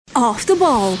Off the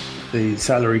ball. The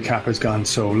salary cap has gone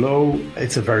so low.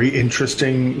 It's a very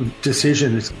interesting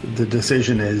decision. The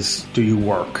decision is, do you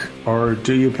work or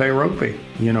do you play rugby?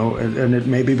 You know, and it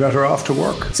may be better off to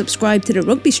work. Subscribe to the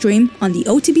rugby stream on the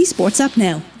OTB Sports app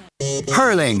now.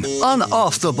 Hurling on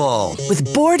Off the Ball.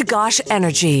 With Bord Gáis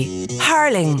Energy.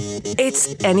 Hurling.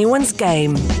 It's anyone's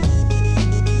game.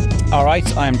 All right,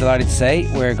 I'm delighted to say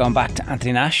we're going back to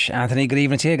Anthony Nash. Anthony, good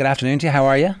evening to you. Good afternoon to you. How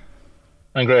are you?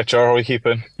 I'm great, Joe. How are you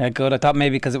keeping? Yeah, good. I thought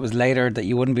maybe because it was later that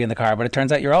you wouldn't be in the car, but it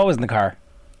turns out you're always in the car.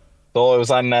 So I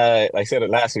was on, I said it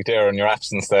last week there in your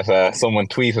absence that someone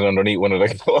tweeted underneath one of the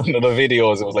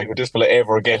videos. It was like, would this will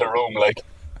ever get a room? Like,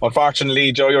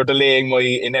 unfortunately, Joe, you're delaying my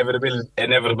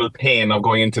inevitable pain of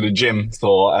going into the gym.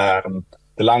 So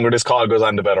the longer this call goes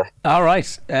on, the better. All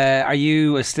right. Are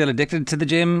you still addicted to the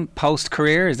gym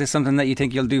post-career? Is this something that you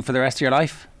think you'll do for the rest of your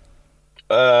life?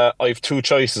 I have two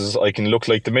choices. I can look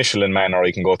like the Michelin Man, or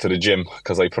I can go to the gym,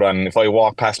 because I put on, if I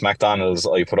walk past McDonald's,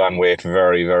 I put on weight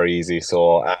very, very easy.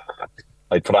 So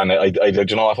I put on, if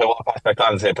I walk past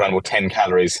McDonald's, I put on about 10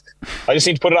 calories. I just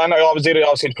need to put it on. I always did it. I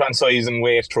always need to put on size and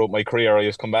weight throughout my career. I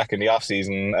just come back in the off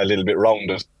season a little bit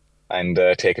rounded and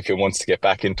take a few months to get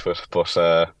back into it. But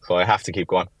so I have to keep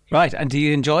going. Right. And do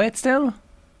you enjoy it still?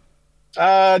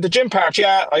 The gym part,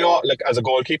 yeah. Like, as a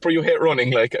goalkeeper, you hate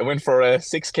running. Like, I went for a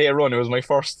 6k run. It was my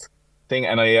first thing,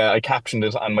 and I captioned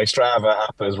it on my Strava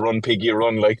app as "Run Piggy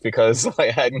Run," like, because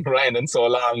I hadn't ran in so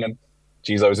long, and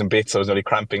geez, I was in bits. I was nearly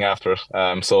cramping after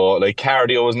it. So like,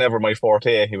 cardio was never my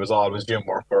forte. It was always gym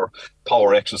work or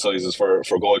power exercises for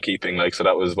goalkeeping. Like, so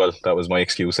that was my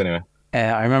excuse anyway.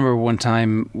 I remember one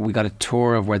time we got a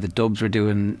tour of where the Dubs were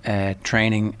doing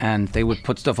training, and they would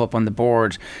put stuff up on the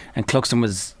board, and Cluxton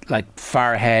was like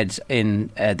far ahead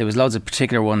in there was loads of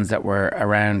particular ones that were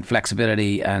around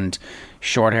flexibility and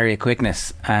short area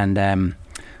quickness, and I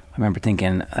remember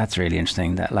thinking, that's really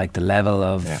interesting, that like the level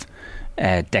of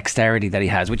dexterity that he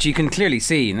has, which you can clearly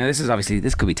see. Now,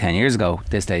 this could be 10 years ago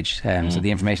at this stage, so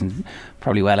the information's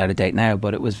probably well out of date now,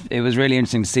 but it was really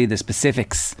interesting to see the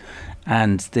specifics.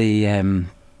 And the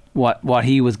what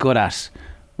he was good at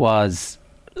was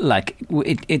like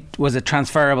it was a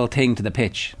transferable thing to the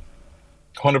pitch.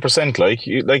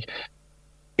 100%. Like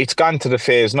it's gone to the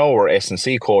phase now where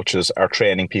S&C coaches are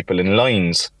training people in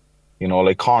lines. You know,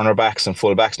 like cornerbacks and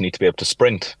fullbacks need to be able to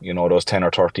sprint. You know, those 10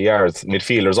 or 30 yards.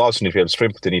 Midfielders also need to be able to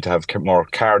sprint, but they need to have more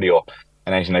cardio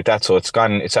and anything like that. So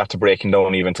it's after breaking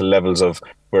down even to levels of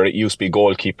where it used to be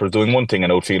goalkeepers doing one thing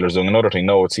and outfielders doing another thing.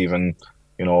 Now it's even,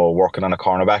 you know, working on a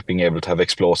cornerback, being able to have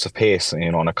explosive pace,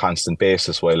 you know, on a constant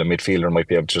basis, while a midfielder might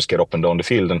be able to just get up and down the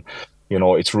field. And, you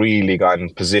know, it's really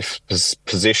gone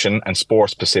position and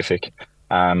sport specific.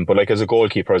 But like, as a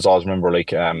goalkeeper, I always remember like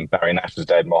Barry Nash's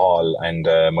dad, Mahal, and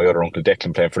my other uncle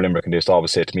Declan playing for Limerick, and they used to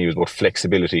always say to me, it was about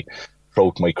flexibility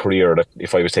throughout my career, that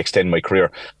if I was to extend my career,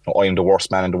 you know, I'm the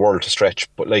worst man in the world to stretch.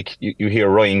 But like, you hear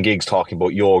Ryan Giggs talking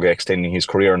about yoga extending his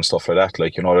career and stuff like that,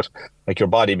 like, you know, that like your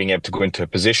body being able to go into a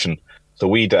position. So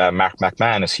we'd Mark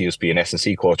McManus, he used to be an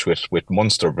S&C coach with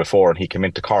Munster before, and he came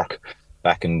into Cork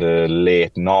back in the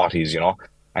late noughties, you know,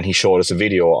 and he showed us a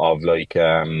video of like,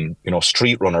 you know,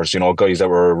 street runners, you know, guys that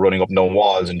were running up and down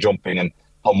walls and jumping, and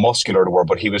how muscular they were.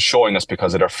 But he was showing us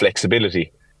because of their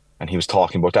flexibility, and he was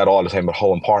talking about that all the time, about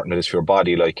how important it is for your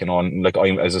body. Like, you know, and like,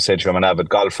 as I said, I'm an avid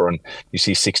golfer, and you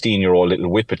see 16-year-old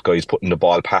little whippet guys putting the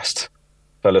ball past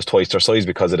fellas twice their size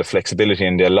because of the flexibility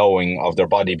and the allowing of their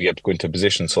body to be able to go into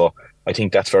position. So I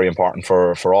think that's very important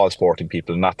for all sporting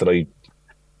people. Not that I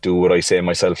do what I say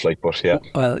myself, like, but yeah.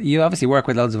 Well, you obviously work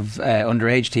with loads of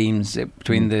underage teams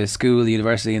between the school, the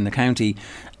university and the county,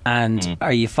 and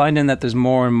are you finding that there's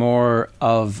more and more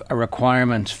of a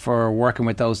requirement for working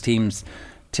with those teams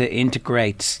to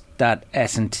integrate that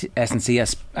S&C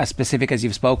as specific as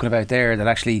you've spoken about there, that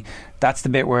actually that's the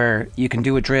bit where you can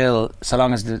do a drill, so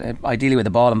long as ideally with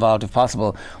the ball involved if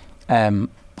possible,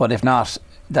 but if not,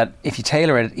 that if you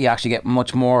tailor it, you actually get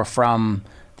much more from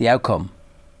the outcome?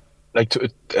 Like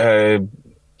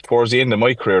towards the end of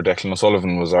my career, Declan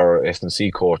O'Sullivan was our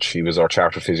S&C coach. He was our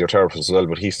chartered physiotherapist as well,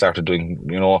 but he started doing,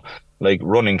 you know, like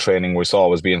running training we saw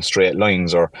was being straight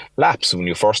lines or laps when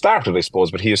you first started, I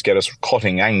suppose, but he used to get us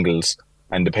cutting angles,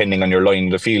 and depending on your line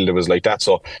of the field, it was like that.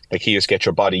 So like, he used to get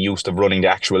your body used to running the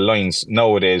actual lines.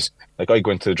 Nowadays, like, I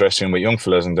go into the dressing room with young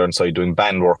fellas and they're inside doing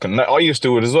band work, and I used to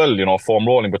do it as well, you know, foam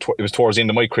rolling, but it was towards the end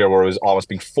of my career where it was almost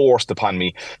being forced upon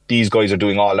me. These guys are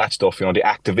doing all that stuff, you know, the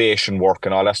activation work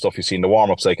and all that stuff you see in the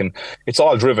warm-ups, like, and it's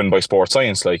all driven by sports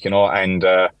science, like, you know, and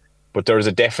but there is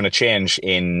a definite change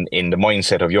in the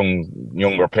mindset of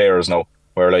younger players now,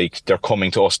 where like, they're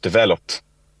coming to us developed.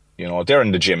 You know, they're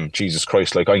in the gym. Jesus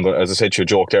Christ. Like, I'm going, as I said to you, a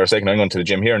joke there a second, I'm going to the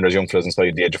gym here and there's young fellas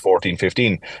inside the age of 14,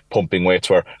 15 pumping weights,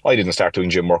 where I didn't start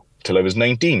doing gym work till I was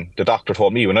 19. The doctor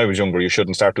told me when I was younger, you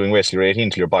shouldn't start doing weights till you're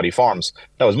 18 till your body forms.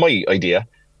 That was my idea.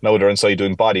 Now they're inside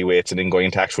doing body weights and then going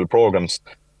into actual programs.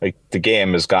 Like, the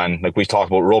game is gone. Like, we talked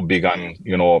about rugby gone,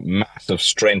 you know, massive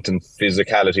strength and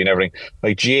physicality and everything.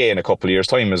 Like, GA in a couple of years'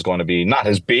 time is going to be not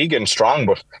as big and strong,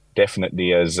 but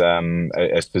definitely as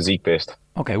physique based.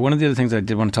 Okay, one of the other things I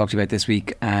did want to talk to you about this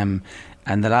week, and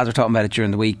the lads were talking about it during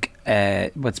the week,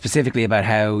 but specifically about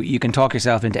how you can talk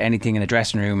yourself into anything in a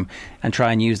dressing room and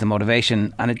try and use the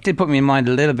motivation. And it did put me in mind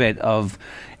a little bit of,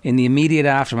 in the immediate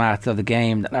aftermath of the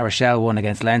game that La Rochelle won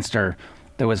against Leinster,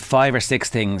 there was 5 or 6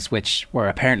 things which were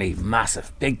apparently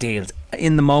massive, big deals.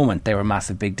 In the moment, they were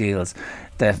massive, big deals.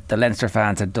 The Leinster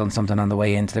fans had done something on the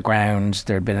way into the ground.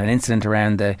 There had been an incident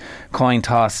around the coin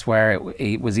toss where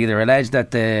it was either alleged that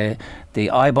the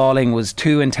eyeballing was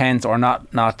too intense or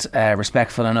not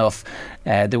respectful enough.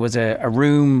 There was a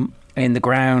room in the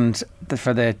ground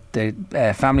for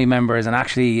the family members, and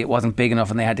actually it wasn't big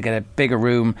enough and they had to get a bigger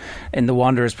room in the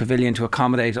Wanderers Pavilion to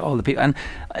accommodate all the people, and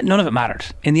none of it mattered.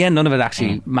 In the end, none of it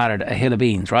actually mattered a hill of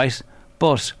beans, right?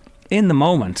 But in the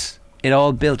moment, it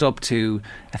all built up to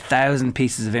 1,000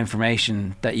 pieces of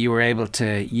information that you were able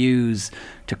to use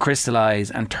to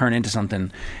crystallise and turn into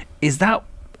something. Is that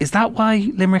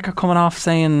why Limerick are coming off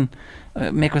saying,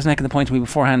 Mick was making the point to me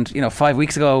beforehand, you know, 5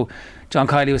 weeks ago John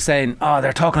Kiley was saying, oh,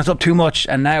 they're talking us up too much,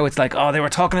 and now it's like, oh, they were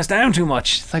talking us down too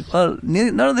much. It's like, well,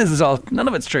 none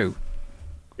of it's true.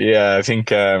 Yeah, I think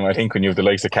when you have the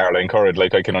likes of Caroline Currid,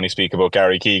 like, I can only speak about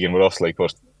Gary Keegan with us, like,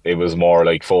 but it was more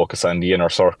like focus on the inner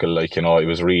circle, like, you know, it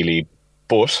was really.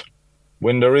 But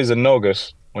when there is a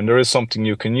nugget, when there is something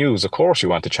you can use, of course you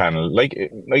want to channel. Like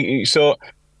so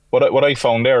what I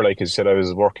found there, like I said, I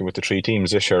was working with the 3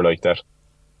 teams this year, like that.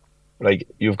 Like,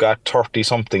 you've got 30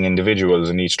 something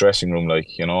individuals in each dressing room,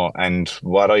 like, you know, and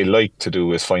what I like to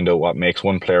do is find out what makes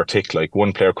one player tick. Like,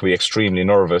 one player could be extremely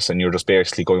nervous and you're just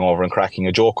basically going over and cracking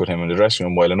a joke with him in the dressing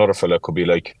room, while another fella could be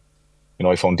like, you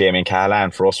know, I found Damien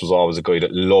Cahalane for us was always a guy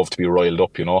that loved to be riled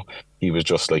up, you know. He was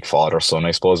just like father, son,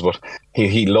 I suppose, but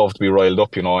he loved to be riled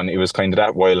up, you know, and it was kind of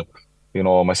that, while, you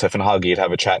know, myself and Hoggy would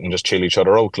have a chat and just chill each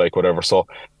other out, like, whatever. So,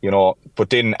 you know,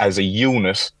 but then as a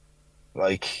unit,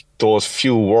 like, those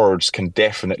few words can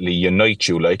definitely unite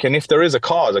you, like, and if there is a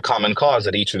common cause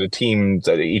that each of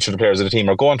the players of the team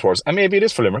are going towards, and maybe it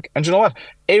is for Limerick, and you know what,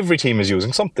 every team is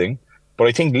using something, but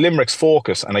I think Limerick's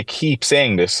focus, and I keep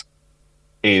saying this,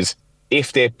 is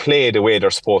if they play the way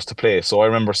they're supposed to play. So I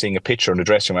remember seeing a picture in the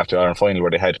dressing room after the Ireland final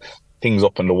where they had things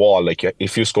up on the wall, like,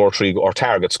 if you score 3 or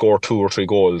target, score 2 or 3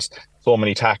 goals, so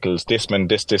many tackles, this and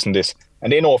this,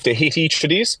 and they know if they hit each of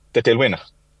these that they'll win it.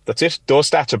 That's it. Those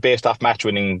stats are based off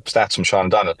match-winning stats from Sean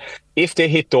Donald. If they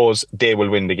hit those, they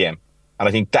will win the game. And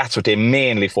I think that's what they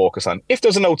mainly focus on. If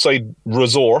there's an outside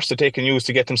resource that they can use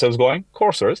to get themselves going, of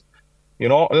course there is. You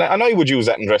know, and I would use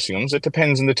that in dressing rooms. It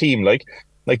depends on the team. Like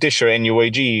this year,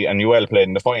 NUIG and UL played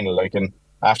in the final. Like, and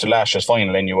after last year's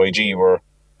final, NUIG were,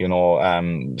 you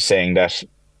know, saying that,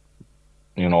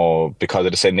 you know, because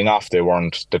of the sending off, they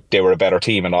were a better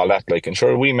team and all that. Like, and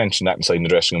sure, we mentioned that inside the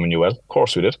dressing room in UL. Of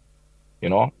course we did. You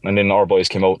know, and then our boys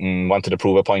came out and wanted to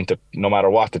prove a point that no matter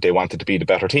what, that they wanted to be the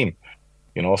better team.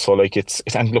 You know, so like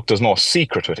and look, there's no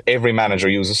secret to it. Every manager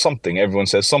uses something, everyone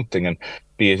says something, and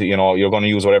be it, you know, you're going to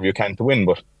use whatever you can to win.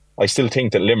 But I still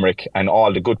think that Limerick and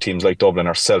all the good teams like Dublin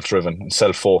are self-driven and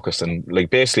self-focused, and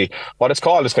like basically what it's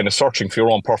called is kind of searching for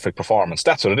your own perfect performance.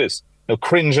 That's what it is. Now,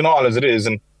 cringe and all as it is,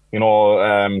 and you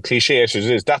know, cliche as it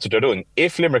is, that's what they're doing.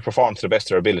 If Limerick perform to the best of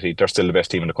their ability, they're still the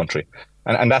best team in the country,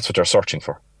 and that's what they're searching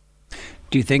for.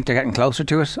 Do you think they're getting closer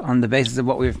to it on the basis of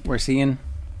what we're seeing?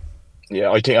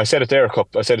 Yeah, I think I said it there.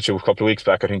 I said it to you a couple of weeks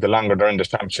back. I think the longer they're in this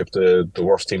championship, the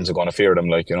worst teams are going to fear them.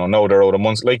 Like, you know, now they're out of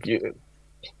months. Like,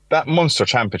 that Munster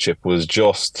championship was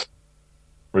just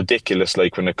ridiculous.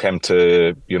 Like, when it came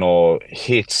to, you know,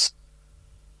 hits,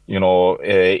 you know,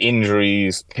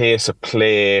 injuries, pace of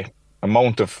play,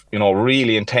 amount of, you know,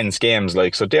 really intense games.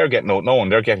 Like, so they're getting out now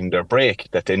and they're getting their break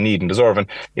that they need and deserve. And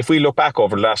if we look back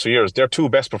over the last few years, their 2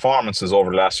 best performances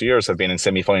over the last few years have been in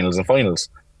semi-finals and finals.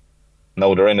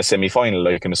 Now they're in a semi-final,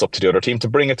 like, and it's up to the other team to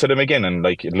bring it to them again. And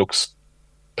like, it looks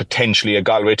potentially a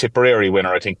Galway Tipperary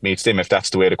winner, I think, meets them if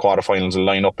that's the way the quarterfinals will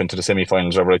line up into the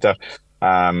semi-finals or like that.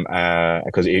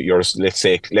 Because let's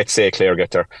say Clare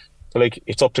get there. So like,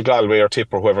 it's up to Galway or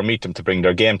Tip or whoever meet them to bring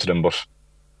their game to them. But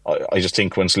I just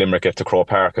think once Limerick get to Croke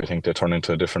Park, I think they turn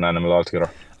into a different animal altogether.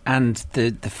 And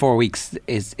the 4 weeks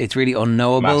it's really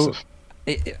unknowable.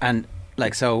 Massive. And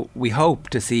like, so we hope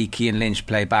to see Cian Lynch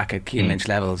play back at Cian Lynch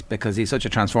levels, because he's such a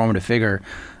transformative figure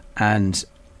and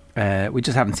we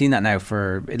just haven't seen that now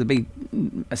for, it'll be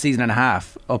a season and a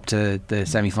half up to the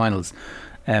semi-finals.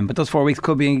 But those 4 weeks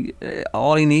could be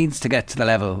all he needs to get to the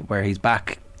level where he's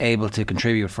back able to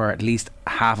contribute for at least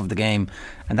half of the game,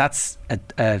 and that's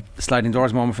a sliding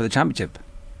doors moment for the championship.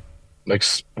 Like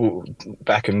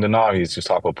back in the noughties, just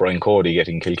talk about Brian Cody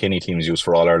getting Kilkenny teams used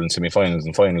for All-Ireland semi-finals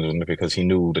and finals because he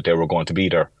knew that they were going to be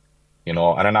there, and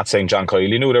I'm not saying John Coyle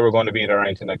knew they were going to be there or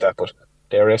anything like that, but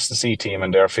their S&C team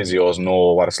and their physios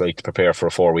know what it's like to prepare for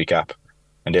a 4-week gap,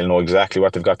 and they'll know exactly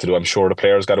what they've got to do. I'm sure the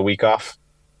players got a week off,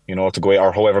 to go,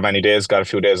 or however many days, got a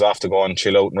few days off to go and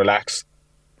chill out and relax.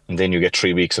 And then you get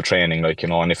 3 weeks of training,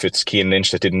 and if it's Cian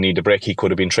Lynch that didn't need the break, he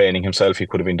could have been training himself, he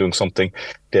could have been doing something.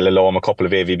 They'll allow him a couple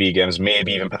of AVB games,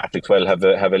 maybe even Patrick Twell have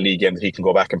a league game that he can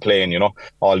go back and play in,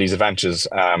 all these advantages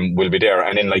will be there.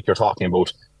 And then, like you're talking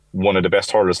about, one of the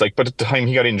best hurlers, but at the time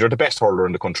he got injured, the best hurler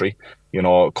in the country,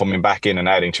 coming back in and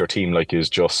adding to your team, is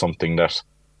just something that,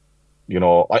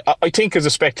 I think as a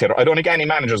spectator, I don't think any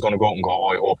manager is going to go out and go, oh,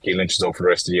 I hope Cian Lynch is out for the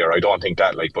rest of the year. I don't think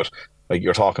that, but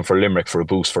you're talking for Limerick, for a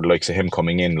boost for the likes of him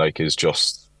coming in, is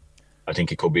just, I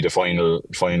think it could be the final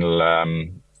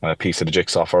piece of the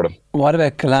jigsaw for them. What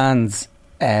about Galan's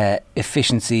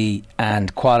efficiency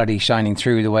and quality shining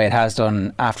through the way it has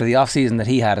done after the off-season that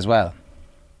he had as well?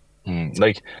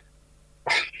 I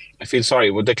feel sorry.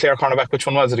 Would the Clare cornerback, which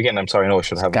one was it again? I'm sorry, no, I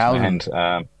should have Galvin. It in my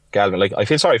hand. Galvin, I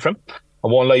feel sorry for him. I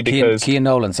won't lie, because Cian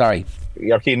Nolan, sorry.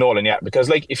 Yeah, Cian Nolan, yeah. Because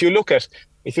if you look at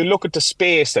the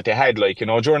space that they had,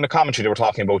 during the commentary they were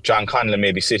talking about John Conlon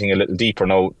maybe sitting a little deeper.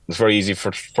 Now it's very easy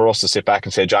for us to sit back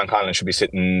and say John Conlon should be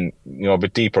sitting, a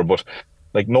bit deeper, but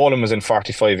Nolan was in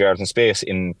 45 yards in space,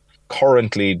 in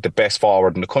currently the best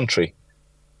forward in the country.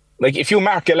 If you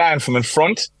mark Galan from in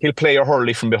front, he'll play your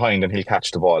hurley from behind and he'll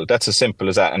catch the ball. That's as simple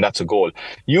as that, and that's a goal.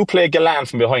 You play Galan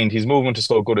from behind, his movement is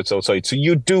so good it's outside. So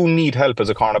you do need help as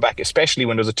a cornerback, especially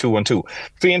when there's a 2-on-2.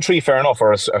 3-and-3, fair enough,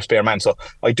 or a spare man. So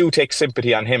I do take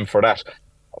sympathy on him for that.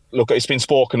 Look, it's been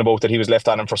spoken about that he was left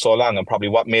on him for so long, and probably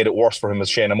what made it worse for him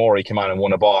was Shane O'Morey came on and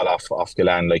won a ball off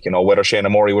Galan. Whether Shane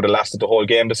O'Morey would have lasted the whole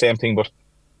game, the same thing, but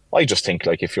I just think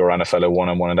if you're on a fellow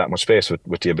one-on-one in that much space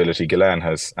with the ability Galan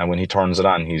has, and when he turns it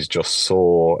on, he's just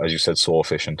so, as you said, so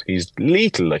efficient. He's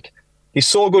lethal. He's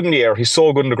so good in the air, he's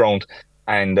so good in the ground,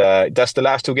 and that's the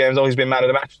last 2 games. He's been man of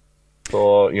the match.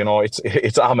 So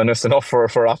it's ominous enough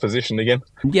for opposition again.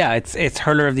 Yeah, it's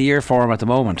hurler of the year for him at the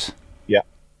moment.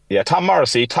 Yeah, Tom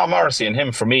Morrissey and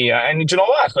him for me. And you know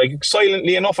what?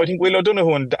 Silently enough, I think Will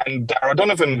O'Donoghue and Dara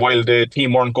Donovan, while the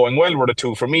team weren't going well, were the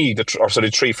 2 for me, the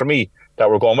 3 for me that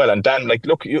were going well. And Dan,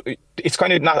 look, it's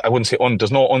kind of not, I wouldn't say,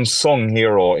 there's no unsung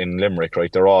hero in Limerick,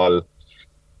 right? They're all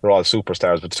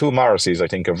superstars. But the 2 Morrisseys, I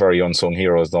think, are very unsung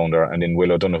heroes down there. And then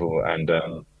Will O'Donoghue and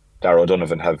Dara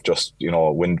O'Donovan have just,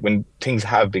 when things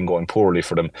have been going poorly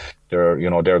for them,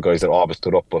 they're guys that always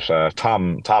stood up. But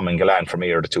Tom and Galan for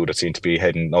me are the 2 that seem to be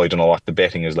heading. I don't know what the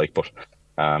betting is like, but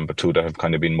 2 that have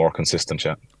kind of been more consistent.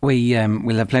 Yeah,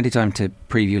 we'll have plenty of time to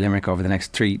preview Limerick over the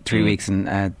next three weeks,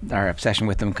 and our obsession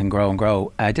with them can grow and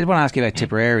grow. I did want to ask you about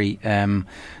Tipperary.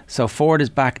 So Ford is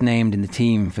back named in the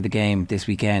team for the game this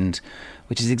weekend,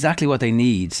 which is exactly what they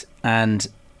need. And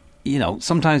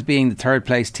sometimes being the third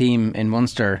place team in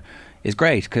Munster is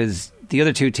great, because the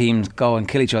other 2 teams go and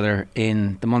kill each other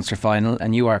in the Munster final,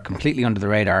 and you are completely under the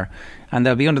radar, and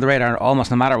they'll be under the radar almost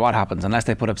no matter what happens, unless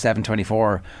they put up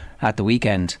 7-24 at the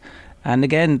weekend. And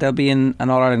again, they'll be in an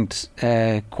All-Ireland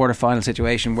quarter-final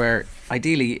situation where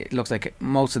ideally it looks like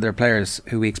most of their players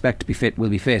who we expect to be fit will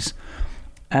be fit,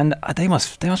 and they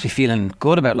must be feeling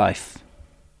good about life.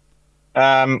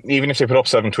 Even if they put up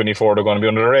 7-24, they're going to be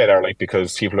under the radar,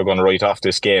 because people are going to write off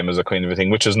this game as a kind of a thing,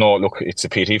 which is it's a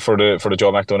pity for the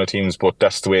Joe McDonough teams, but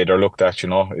that's the way they're looked at.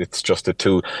 It's just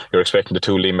you're expecting the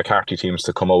 2 Liam McCarthy teams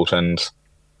to come out and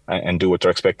do what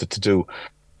they're expected to do.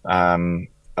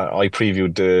 I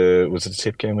previewed was it the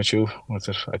Tip game with you? Was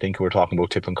it? I think we were talking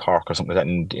about Tip and Cork or something like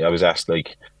that, and I was asked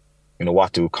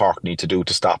what do Cork need to do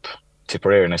to stop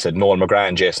Tipperary, and I said Noel McGrath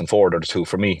and Jason Ford are the 2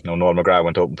 for me. Noel McGrath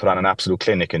went out and put on an absolute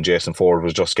clinic, and Jason Ford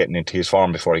was just getting into his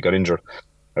form before he got injured.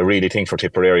 I really think for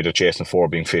Tipperary that Jason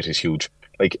Ford being fit is huge.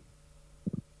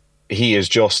 He is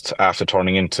just, after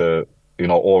turning into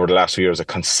over the last few years, a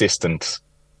consistent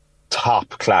top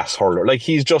class hurler.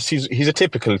 He's a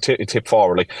typical tip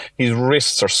forward. His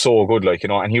wrists are so good,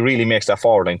 and he really makes that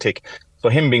forward line tick. So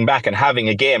him being back and having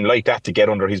a game like that to get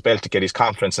under his belt, to get his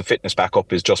confidence and fitness back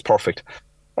up, is just perfect.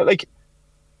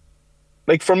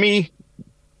 For me,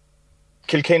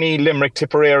 Kilkenny, Limerick,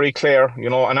 Tipperary, Clare,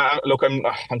 and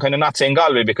I'm kind of not saying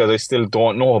Galway, because I still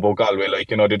don't know about Galway.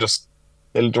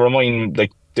 They'll remind,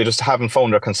 they just haven't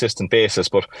found their consistent basis.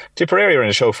 But Tipperary are in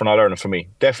the show for All Ireland for me,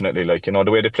 definitely. Like, you know,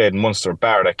 the way they played in Munster,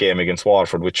 bar that game against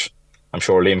Waterford, which I'm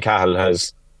sure Liam Cahill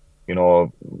has, you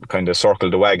know, kind of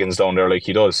circled the wagons down there like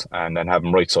he does, and have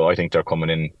them right. So I think they're coming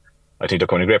in. I think they're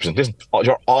coming in great position. Listen,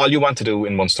 all you want to do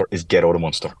in Munster is get out of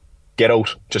Munster. Get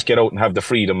out, just get out and have the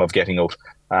freedom of getting out.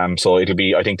 So it'll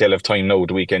be, I think they'll have time now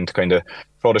the weekend to kind of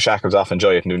throw the shackles off,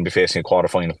 enjoy it, and then be facing a quarter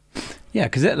final. Yeah,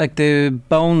 because like the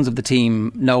bones of the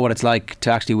team know what it's like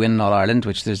to actually win All Ireland,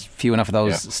 which there's few enough of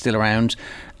those still around.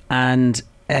 And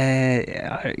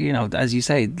you know, as you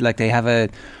say, like they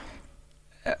have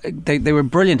they were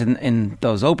brilliant in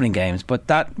those opening games, but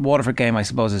that Waterford game, I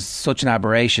suppose, is such an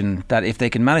aberration that if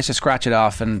they can manage to scratch it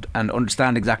off and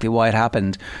understand exactly why it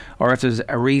happened, or if there's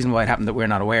a reason why it happened that we're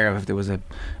not aware of, if there was a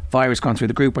virus gone through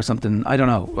the group or something, I don't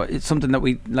know. It's something that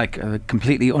we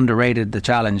completely underrated the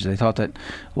challenge. They thought that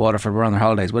Waterford were on their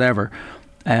holidays, whatever.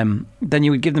 Then you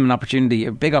would give them an opportunity,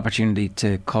 a big opportunity,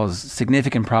 to cause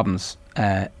significant problems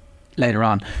later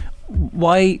on.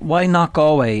 Why not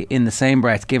Galway in the same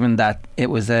breath, given that it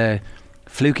was a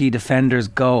fluky defender's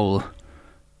goal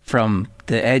from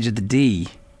the edge of the D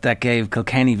that gave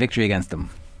Kilkenny victory against them?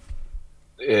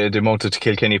 The amount of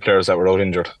Kilkenny players that were out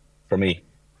injured, for me.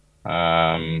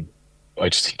 I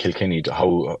just think Kilkenny,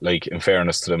 how, like, in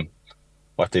fairness to them,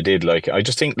 what they did, like, I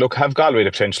just think, look, have Galway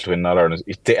the potential to win All Ireland?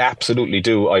 They absolutely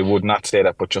do. I would not say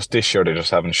that, but just this year they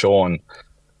just haven't shown.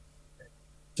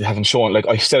 They haven't shown, like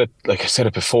I said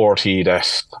it before to you,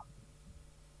 that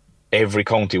every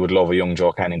county would love a young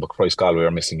Joe Canning, but Christ, Galway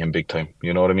are missing him big time.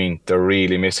 You know what I mean? They're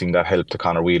really missing that help to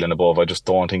Conor Whelan above. I just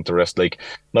don't think the rest, like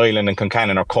Nyland and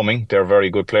Concannon, are coming. They're very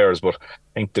good players, but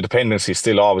I think the dependency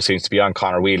still always seems to be on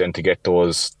Conor Whelan to get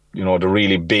those, you know, the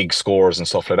really big scores and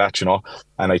stuff like that, you know.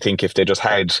 And I think if they just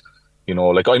had, you know,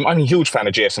 like I'm a huge fan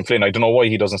of Jason Flynn. I don't know why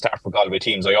he doesn't start for Galway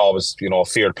teams. I always, you know,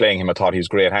 feared playing him. I thought he was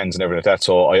great hands and everything like that.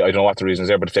 So I don't know what the reason is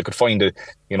there, but if they could find a,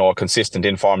 you know, a consistent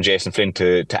informed Jason Flynn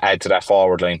to add to that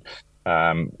forward line,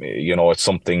 you know, it's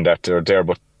something that they're there.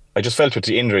 But I just felt with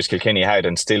the injuries Kilkenny had,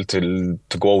 and still to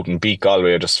go out and beat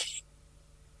Galway,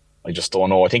 I just don't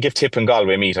know. I think if Tip and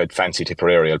Galway meet, I'd fancy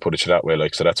Tipperary. I'll put it that way.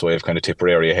 Like, so that's why I've kind of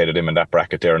Tipperary ahead of them in that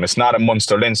bracket there. And it's not a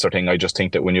Munster-Leinster thing. I just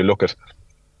think that when you look at,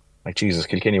 like, Jesus,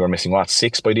 Kilkenny were missing, what,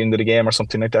 6 by the end of the game or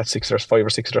something like that? 5 or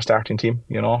 6 of their starting team,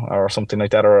 you know, or something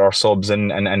like that, or subs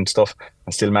and stuff,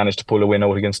 and still managed to pull a win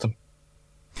out against them.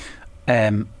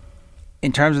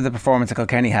 In terms of the performance that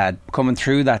Kilkenny had, coming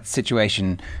through that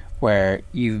situation where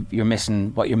you're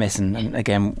missing what you're missing, and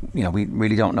again, you know, we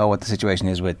really don't know what the situation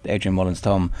is with Adrian Mullen's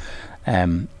thumb.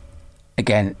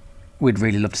 Again, we'd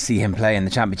really love to see him play in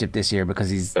the championship this year,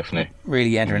 because he's definitely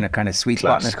really entering a kind of sweet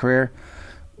spot in his career.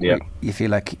 Yeah, you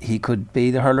feel like he could be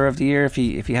the hurler of the year if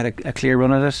he had a clear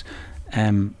run at it.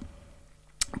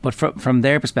 But from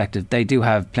their perspective, they do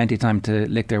have plenty of time to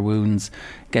lick their wounds,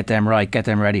 get them right, get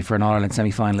them ready for an All-Ireland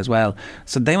semi-final as well.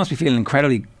 So they must be feeling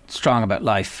incredibly strong about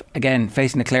life. Again,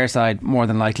 facing the Clare side, more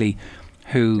than likely,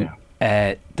 who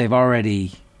they've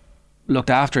already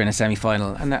looked after in a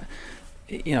semi-final. And that,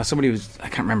 you know, somebody was, I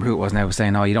can't remember who it was now, was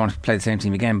saying, oh, you don't want to play the same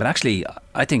team again. But actually,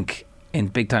 I think in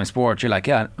big-time sport, you're like,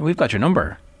 yeah, we've got your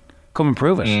number. Come and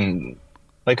prove it.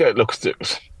 Like, look,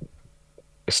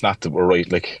 it's not that we're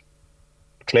right. Like,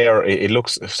 Clare, it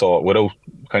looks, so without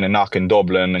kind of knocking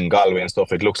Dublin and Galway and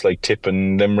stuff, it looks like Tip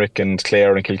and Limerick and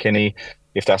Clare and Kilkenny,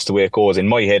 if that's the way it goes. In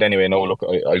my head anyway, no, look,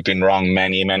 I've been wrong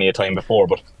many a time before,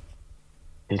 but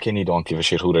Kilkenny don't give a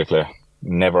shit who they play.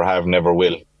 Never have, never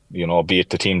will. You know, be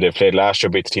it the team they played last year,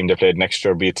 be it the team they played next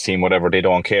year, be it the team whatever, they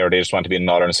don't care. They just want to be in an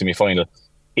All-Ireland semi-final.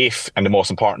 And the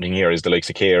most important thing here is the likes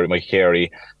of Mike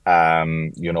Carey,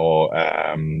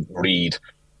 Reid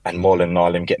and Mullen and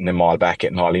all them, getting them all back,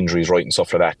 getting all injuries right and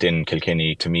stuff like that. Then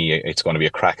Kilkenny, to me, it's going to be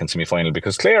a cracking semi-final,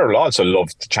 because Clare will also love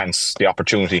the chance, the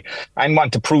opportunity, and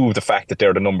want to prove the fact that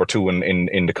they're the number 2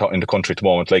 in the country at the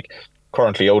moment. Like,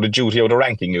 currently, out of duty, out of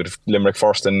ranking, you'd have Limerick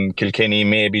first and Kilkenny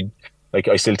maybe. Like,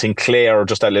 I still think Clare are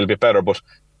just a little bit better, but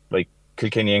like,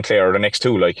 Kilkenny and Clare are the next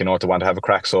two, like, you know, to want to have a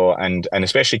crack. So, and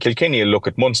especially Kilkenny will look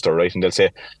at Munster, right, and they'll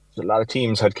say, a lot of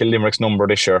teams had Limerick's number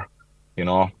this year, you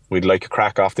know, we'd like a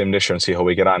crack off them this year and see how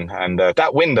we get on. And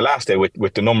that win the last day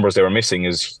with the numbers they were missing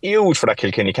is huge for that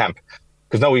Kilkenny camp,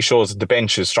 because now he shows that the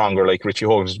bench is stronger. Like Richie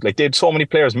Hogan, like, they had so many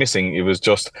players missing, it was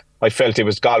just, I felt it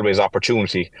was Galway's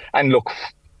opportunity. And look,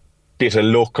 bit of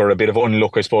luck or a bit of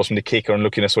unluck, I suppose, from the kick or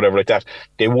unluckiness, whatever like that,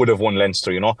 they would have won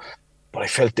Leinster, you know. But I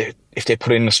felt that if they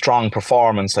put in a strong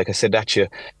performance, like I said, that you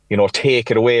know, take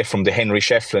it away from the Henry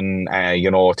Shefflin, you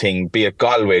know, thing, be it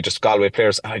Galway, just Galway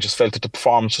players. And I just felt that the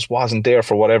performance just wasn't there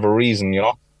for whatever reason, you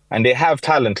know. And they have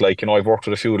talent, like, you know, I've worked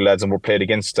with a few lads and worked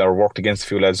against a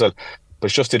few lads as well. But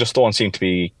it's just they just don't seem to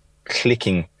be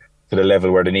clicking to the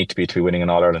level where they need to be winning in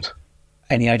All Ireland.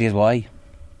 Any ideas why?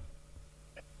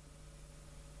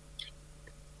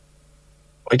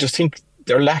 I just think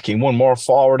they're lacking one more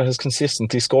forward that is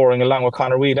consistently scoring along with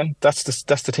Conor Whelan. That's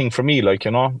the thing for me, like,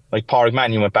 you know. Like Pádraig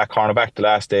Mannion went back cornerback the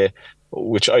last day,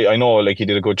 which I know, like, he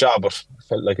did a good job, but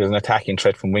felt like it was an attacking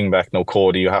threat from wing back. No,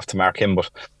 Cody, you have to mark him, but,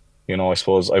 you know, I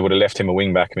suppose I would have left him a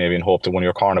wing back maybe and hoped that one of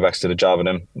your cornerbacks did a job of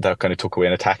him. That kind of took away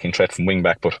an attacking threat from wing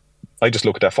back. But I just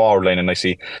look at that forward line and I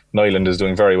see Nyland is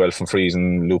doing very well from frees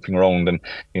and looping around, and,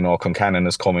 you know, Concannon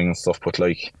is coming and stuff, but,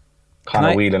 like,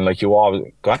 Conor Whelan, like, you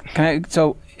always... Go on.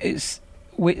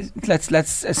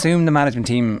 Let's assume the management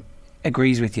team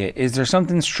agrees with you. Is there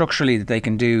something structurally that they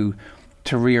can do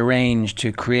to rearrange,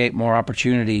 to create more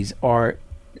opportunities, or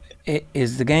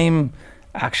is the game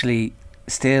actually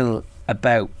still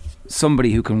about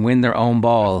somebody who can win their own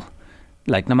ball?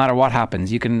 Like, no matter what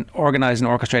happens, you can organise and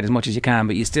orchestrate as much as you can,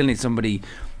 but you still need somebody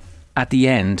at the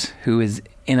end who is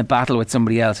in a battle with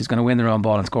somebody else who's going to win their own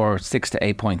ball and score 6 to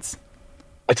 8 points.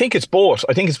 I think it's both.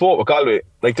 I think it's both with Galway.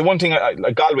 Like, the one thing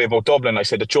like Galway about Dublin, I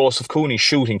said that Joseph Cooney's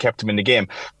shooting kept him in the game.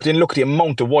 But then look at the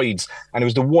amount of wides. And it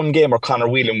was the one game where Conor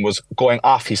Whelan was going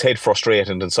off his head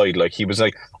frustrated inside. Like, he was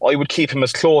like, I would keep him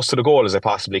as close to the goal as I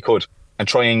possibly could and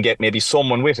try and get maybe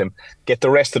someone with him, get the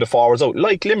rest of the forwards out,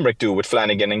 like Limerick do with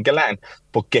Flanagan and Gallan,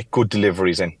 but get good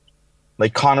deliveries in.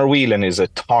 Like, Conor Whelan is a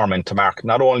torment to mark.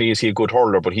 Not only is he a good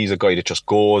hurler, but he's a guy that just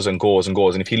goes and goes and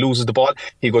goes. And if he loses the ball,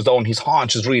 he goes down. His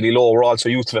haunch is really low. We're also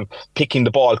used to him picking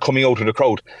the ball, coming out of the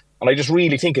crowd. And I just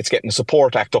really think it's getting a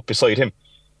support act up beside him.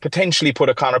 Potentially put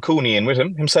a Conor Cooney in with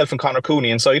him, himself and Conor Cooney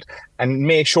inside, and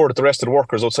make sure that the rest of the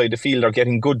workers outside the field are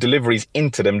getting good deliveries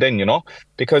into them then, you know?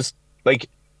 Because, like,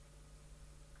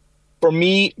 for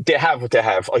me, they have what they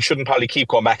have. I shouldn't probably keep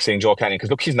going back saying Joe Canning, because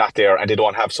look, he's not there and they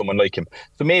don't have someone like him.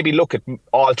 So maybe look at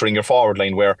altering your forward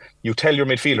line where you tell your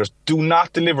midfielders, do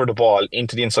not deliver the ball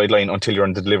into the inside line until you're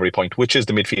on the delivery point, which is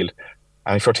the midfield.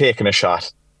 And if you're taking a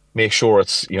shot, make sure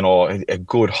it's, you know, a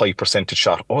good high percentage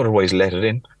shot. Otherwise, let it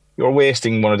in. You're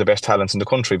wasting one of the best talents in the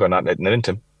country by not letting it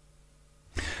into him.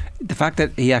 The fact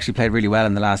that he actually played really well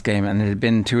in the last game, and there had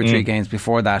been 2 or 3 games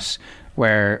before that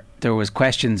where there was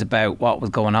questions about what was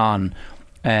going on.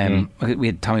 We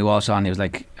had Tommy Walsh on. He was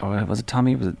like, or was it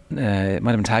Tommy? Was it? It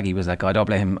might have been Taggy. He was like, I don't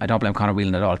blame Conor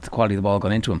Whelan at all. It's the quality of the ball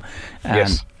going into him.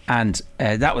 Yes. And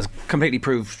that was completely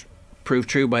proved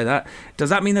true by that. Does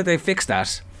that mean that they fixed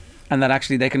that, and that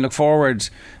actually they can look forward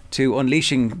to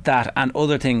unleashing that and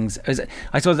other things?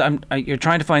 I suppose you're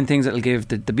trying to find things that will give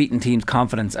the beaten teams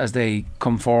confidence as they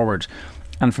come forward,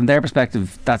 and from their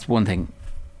perspective, that's one thing.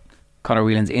 Conor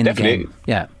Whelan's in the game.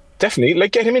 Yeah. Definitely,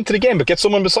 like, get him into the game, but get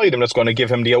someone beside him that's going to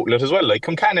give him the outlet as well. Like,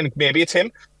 Concannon, maybe it's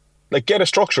him. Like, get a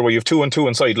structure where you have 2 and 2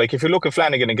 inside. Like, if you look at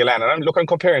Flanagan and Gallan, and I'm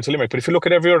comparing to Limerick, but if you look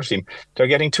at every other team, they're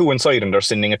getting 2 inside and they're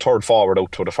sending a third forward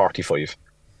out to the 45.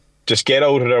 Just get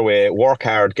out of their way, work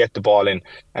hard, get the ball in.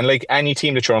 And like any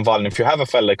team that you're involved in, if you have a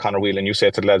fella like Conor Whelan, you say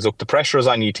to the lads, look, the pressure is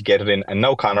on you to get it in. And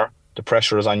now, Conor, the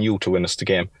pressure is on you to win us the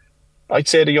game. I'd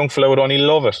say the young fella would only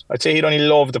love it. I'd say he'd only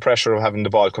love the pressure of having the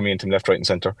ball coming into him left, right and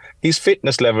centre. His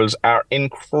fitness levels are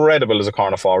incredible as a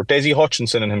corner forward. Desi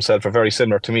Hutchinson and himself are very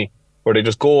similar to me, where they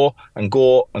just go and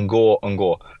go and go and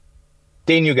go.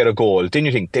 Then you get a goal. Then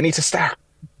you think they need to start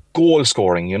goal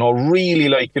scoring, you know, really,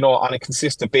 like, you know, on a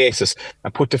consistent basis,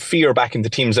 and put the fear back into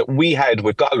teams that we had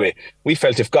with Galway. We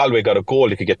felt if Galway got a goal,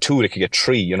 they could get 2, they could get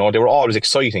 3, you know, they were always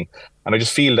exciting. And I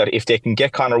just feel that if they can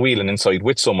get Conor Whelan inside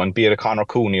with someone, be it a Conor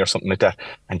Cooney or something like that,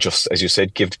 and just, as you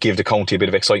said, give the county a bit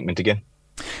of excitement again.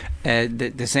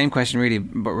 The same question really,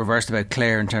 but reversed about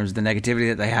Clare in terms of the negativity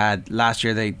that they had last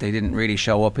year. They didn't really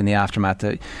show up in the aftermath.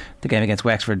 The game against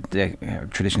Wexford,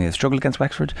 traditionally they struggled against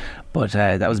Wexford, but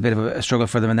that was a bit of a struggle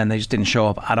for them, and then they just didn't show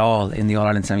up at all in the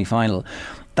All-Ireland semi-final.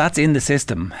 That's in the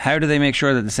system. How do they make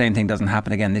sure that the same thing doesn't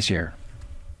happen again this year?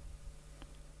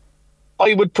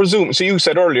 I would presume, so you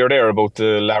said earlier there about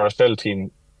the La Rochelle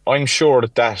team, I'm sure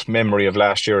that memory of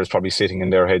last year is probably sitting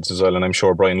in their heads as well, and I'm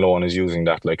sure Brian Lohan is using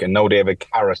that. Like, and now they have a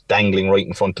carrot dangling right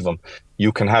in front of them.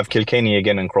 You can have Kilkenny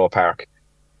again in Croke Park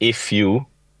if you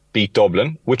beat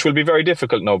Dublin, which will be very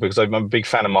difficult now, because I'm a big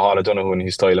fan of Mahal O'Donoghue and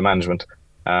his style of management,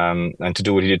 and to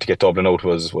do what he did to get Dublin out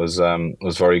was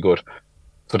very good.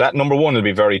 So that number one will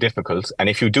be very difficult, and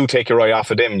if you do take your eye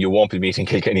off of them, you won't be beating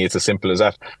Kilkenny. It's as simple as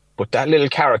that. But that little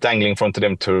carrot dangling in front of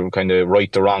them to kind of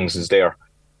right the wrongs is there.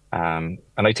 And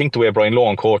I think the way Brian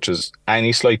Lohan coaches,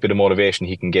 any slight bit of motivation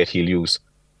he can get, he'll use.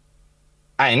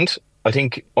 And I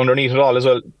think underneath it all as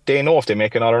well, they know if they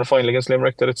make an All-Ireland final against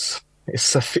Limerick that it's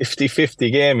a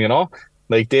 50-50 game, you know.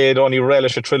 Like, they'd only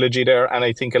relish a trilogy there, and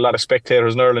I think a lot of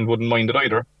spectators in Ireland wouldn't mind it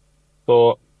either.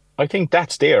 So I think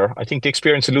that's there. I think the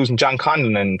experience of losing John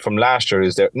Conlon from last year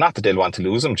is there. Not that they'll want to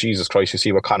lose him. Jesus Christ, you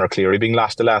see what Conor Cleary being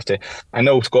lost the last day. I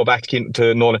know, to go back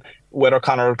to Nolan, whether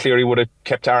Conor Cleary would have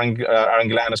kept Aaron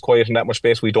Gillan as quiet in that much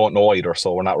space, we don't know either,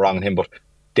 so we're not wrong on him. But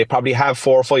they probably have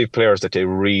 4 or 5 players that they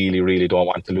really, really don't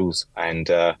want to lose. And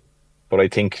but I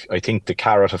think the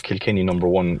carrot of Kilkenny number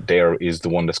 1 there is the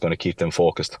one that's going to keep them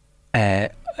focused.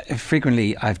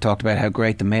 Frequently I've talked about how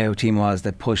great the Mayo team was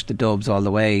that pushed the Dubs all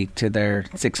the way to their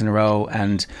 6 in a row,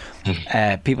 and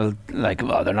people like,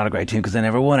 well, they're not a great team because they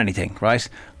never won anything, right?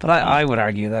 But I would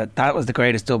argue that was the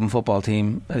greatest Dublin football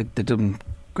team, the Dublin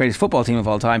greatest football team of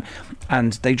all time,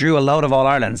 and they drew a load of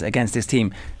All-Irelands against this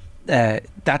team.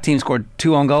 That team scored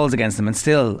 2 own goals against them and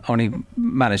still only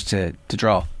managed to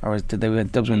draw, or did they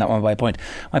Dubs win that one by a point?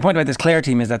 My point about this Clare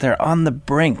team is that they're on the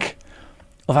brink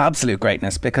of absolute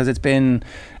greatness, because it's been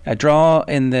a draw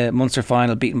in the Munster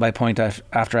final, beaten by point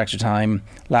after extra time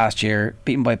last year,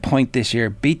 beaten by point this year,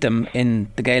 beat them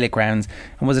in the Gaelic rounds,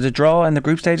 and was it a draw in the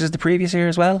group stages the previous year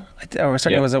as well? Or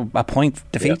certainly it was a point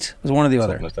defeat. It was one or the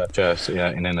other. Like that,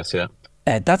 yeah, in Ennis, yeah.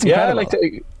 That's incredible.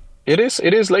 It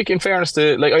is like, in fairness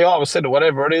to, like I always said,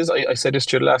 whatever it is, I said this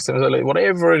to you last time, like,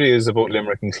 whatever it is about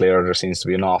Limerick and Clare, there seems to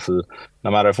be an awful,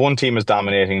 no matter if one team is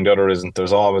dominating, the other isn't,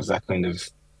 there's always that kind of,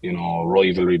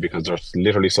 rivalry, because they're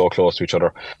literally so close to each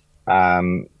other.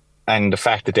 And the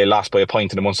fact that they lost by a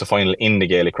point in the Munster final in the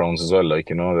Gaelic rounds as well,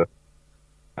 that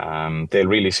they'll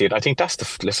really see it. I think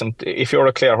that's listen, if you're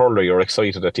a Clare hurler, you're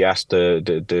excited that you asked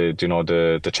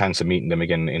the chance of meeting them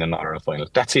again in an Ireland final.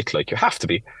 That's it, you have to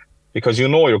be, because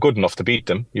you're good enough to beat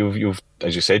them. You've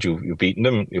as you said, you've beaten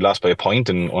them. You lost by a point,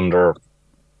 and under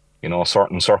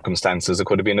certain circumstances it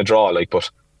could have been a draw,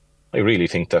 but I really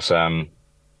think that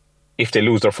if they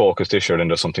lose their focus this year, then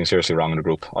there's something seriously wrong in the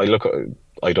group. I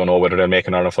don't know whether they'll make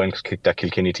an Ireland final. That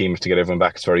Kilkenny team, to get everyone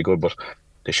back, it's very good, but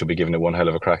they should be giving it one hell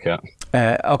of a crack, yeah.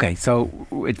 Okay, so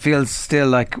it feels still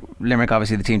like Limerick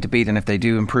obviously the team to beat, and if they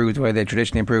do improve the way they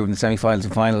traditionally improve in the semi-finals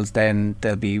and finals, then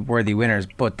they'll be worthy winners.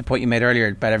 But the point you made earlier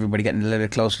about everybody getting a little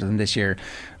bit closer to them this year,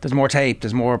 there's more tape,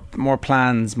 there's more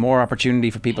plans, more opportunity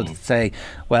for people to say,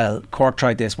 well, Cork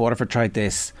tried this, Waterford tried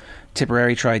this,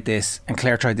 Tipperary tried this, and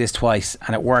Clare tried this twice,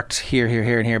 and it worked here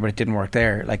and here, but it didn't work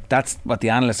there. That's what the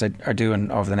analysts are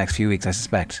doing over the next few weeks, I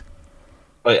suspect.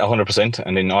 100%,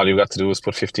 and then all you got to do is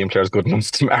put 15 players good enough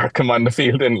to mark them on the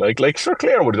field, and sure,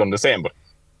 Clare would have done the same, but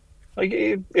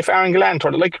if Aaron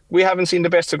Gillan we haven't seen the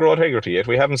best of Grode Hegarty yet,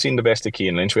 we haven't seen the best of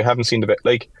Cian Lynch, we haven't seen the best,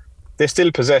 they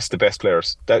still possess the best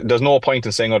players. There's no point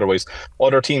in saying otherwise.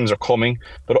 Other teams are coming,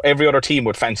 but every other team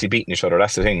would fancy beating each other.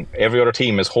 That's the thing. Every other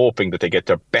team is hoping that they get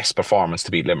their best performance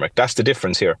to beat Limerick. That's the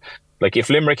difference here. If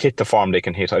Limerick hit the form they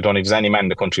can hit, I don't think there's any man in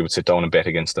the country would sit down and bet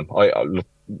against them.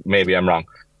 Maybe I'm wrong.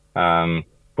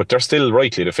 But they're still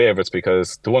rightly the favourites,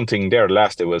 because the one thing there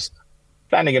last day was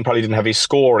Flanagan probably didn't have his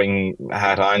scoring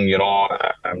hat on,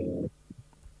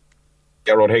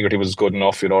 Gerard Hegarty was good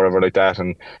enough, whatever like that,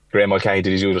 and Graham Mulcahy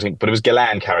did his usual thing, but it was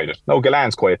Gillan carried it. No,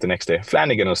 Gillan's quiet the next day.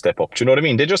 Flanagan will step up. Do you know what I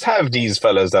mean? They just have these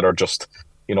fellas that are just,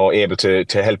 able to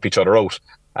help each other out.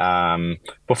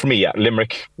 But for me, yeah,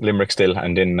 Limerick still,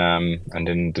 and then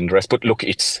the rest. But look,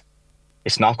 it's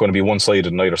not going to be one-sided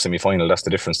in either semi-final. That's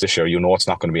the difference this year. It's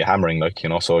not going to be a hammering,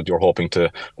 so you're hoping to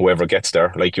whoever gets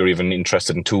there. You're even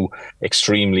interested in 2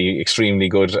 extremely, extremely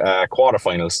good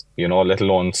quarterfinals, let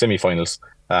alone semi-finals.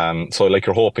 So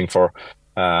you're hoping for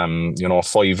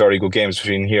 5 very good games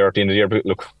between here at the end of the year. But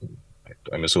look,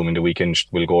 I'm assuming the weekend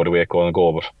will go the way it's going to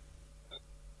go, but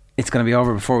it's going to be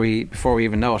over before we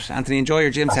even know it. Anthony, enjoy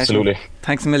your gym session. Absolutely.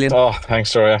 Thanks a million. Oh, thanks,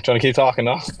 Troy. I'm trying to keep talking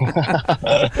now.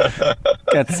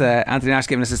 That's Anthony Nash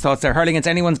giving us his thoughts there. Hurling It's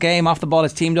Anyone's Game. Off the Ball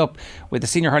is teamed up with the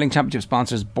Senior Hurling Championship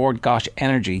sponsors Board Gosh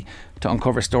Energy to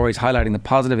uncover stories highlighting the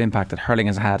positive impact that hurling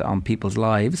has had on people's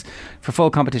lives. For full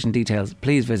competition details,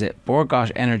 please visit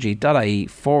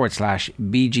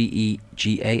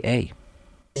boardgoshenergy.ie/BGEGAA.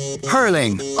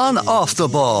 Hurling on Off the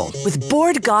Ball with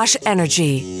Board Gosh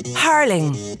Energy.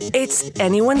 Hurling, it's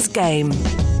anyone's game.